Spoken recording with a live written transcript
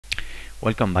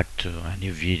Welcome back to a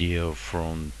new video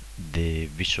from the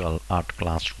Visual Art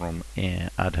Classroom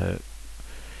at Isaac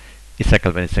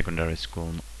Albéniz Secondary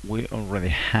School. We already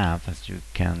have, as you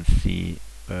can see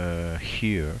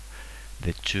here,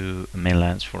 the two main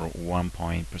lines for 1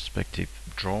 point perspective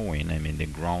drawing, I mean the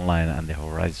ground line and the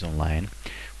horizon line.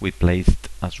 We placed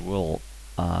as well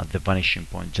the vanishing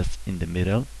point just in the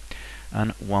middle,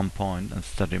 and 1 point and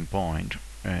starting point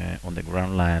on the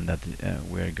ground line that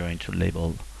we are going to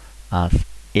label as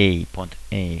point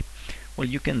A. Well,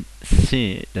 you can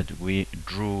see that we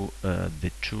drew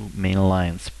the two main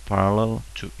lines parallel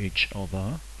to each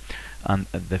other, and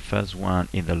the first one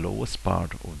in the lowest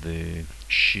part of the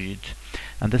sheet,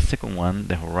 and the second one,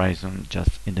 the horizon,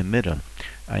 just in the middle.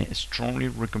 I strongly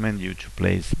recommend you to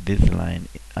place this line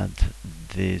at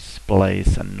this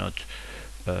place and not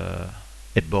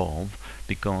above,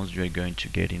 because you are going to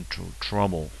get into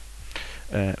trouble.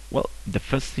 Well, the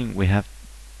first thing we have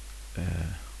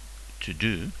to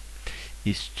do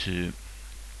is to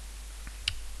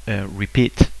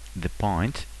repeat the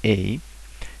point A,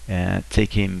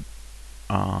 taking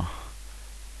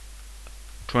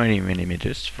 20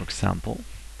 millimeters, for example.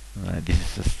 This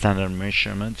is a standard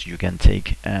measurement. You can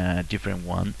take a different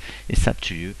one. It's up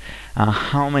to you.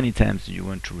 How many times you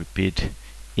want to repeat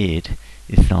it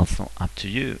is also up to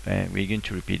you. We're going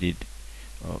to repeat it.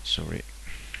 Oh, sorry.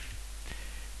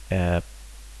 10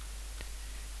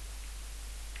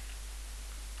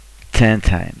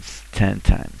 times. 10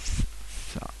 times.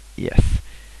 So yes.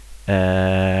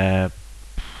 Well,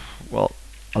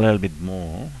 a little bit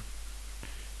more.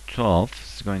 12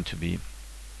 is going to be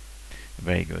a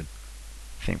very good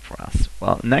thing for us.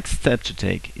 Well, next step to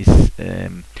take is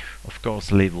of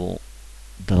course label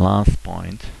the last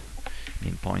point.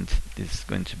 In point, this is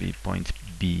going to be point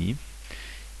B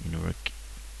in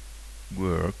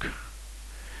work,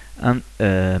 and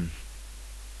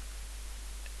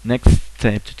next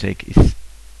step to take is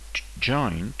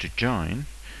to join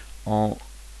all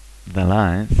the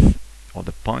lines or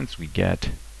the points we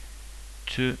get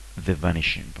to the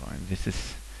vanishing point. This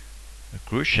is a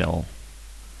crucial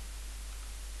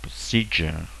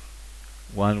procedure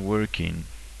while working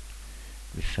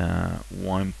with a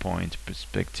 1 point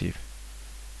perspective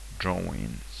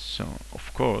drawing. So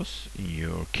of course, in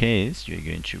your case, you're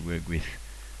going to work with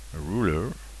a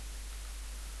ruler.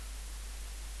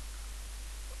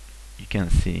 You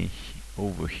can see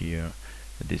over here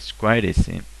that it's quite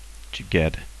easy to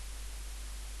get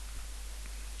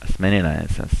as many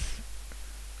lines as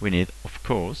we need, of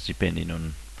course, depending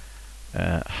on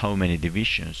how many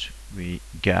divisions we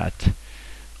got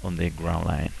on the ground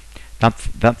line.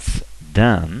 That's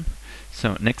done.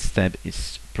 So next step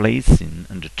is placing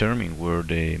and determining where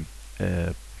the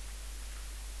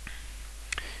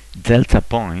delta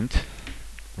point,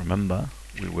 remember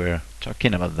we were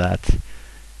talking about that,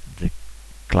 the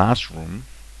classroom,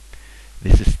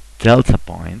 this is delta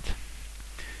point.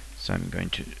 So I'm going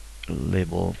to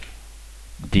label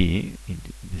D. In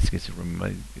this case,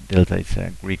 remember delta is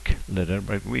a Greek letter,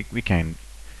 but we can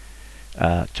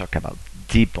talk about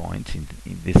D point in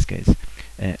this case.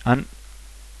 And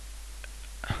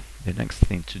the next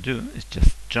thing to do is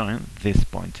just join this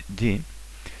point D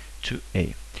to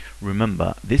A.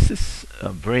 Remember, this is a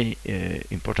very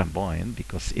important point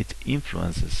because it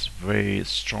influences very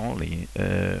strongly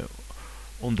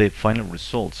on the final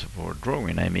results of our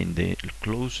drawing. I mean, the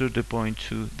closer the point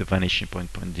to the vanishing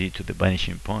point, point D to the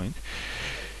vanishing point,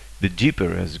 the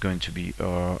deeper is going to be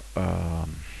our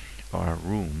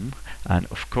room, and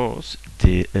of course,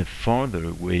 the farther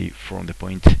away from the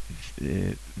point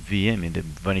VM in the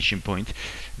vanishing point,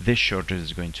 the shorter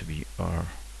is going to be our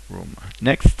room.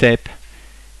 Next step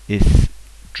is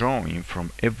drawing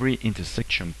from every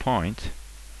intersection point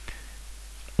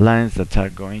lines that are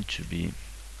going to be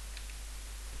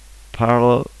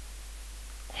parallel,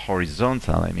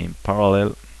 horizontal, I mean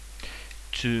parallel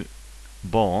to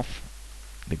both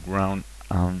the ground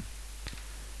and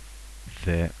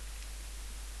the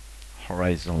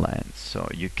horizon line. So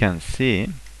you can see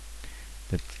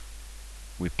that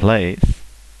we place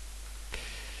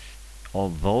all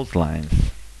those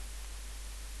lines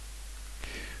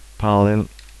parallel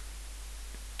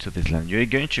to this line. You're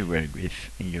going to work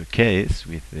with, in your case,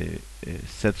 with the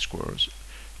set squares.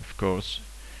 Of course,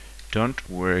 don't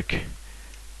work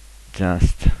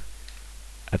just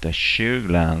at a sheer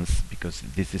glance, because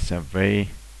this is a very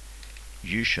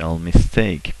usual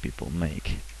mistake people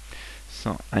make.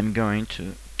 So I'm going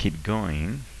to keep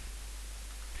going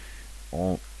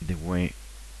all the way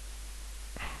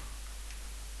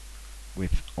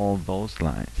with all those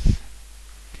lines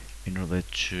in order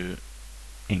to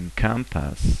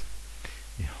encompass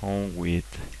the whole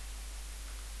width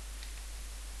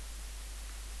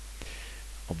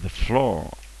of the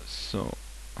floor. So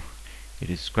it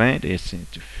is quite easy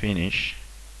to finish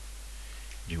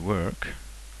the work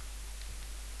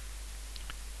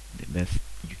the best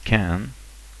you can.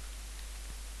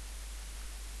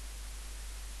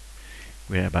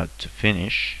 We're about to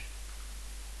finish,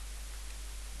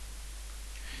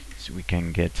 so we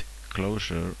can get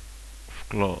closure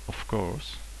of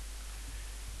course.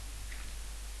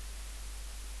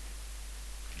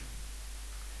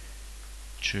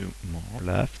 Two more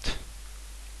left.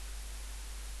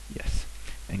 Yes,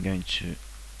 I'm going to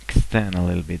extend a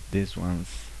little bit these ones.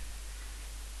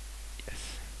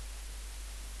 Yes,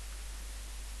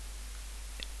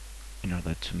 in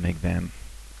order to make them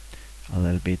a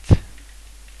little bit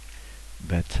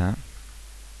better.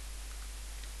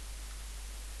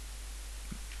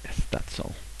 Yes, that's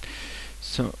all.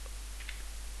 So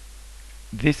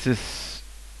this is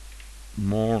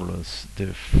more or less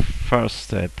the first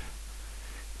step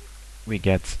we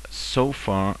get so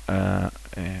far.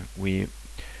 We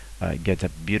get a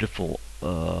beautiful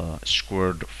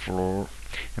squared floor,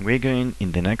 and we're going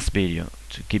in the next video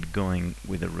to keep going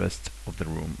with the rest of the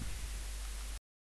room.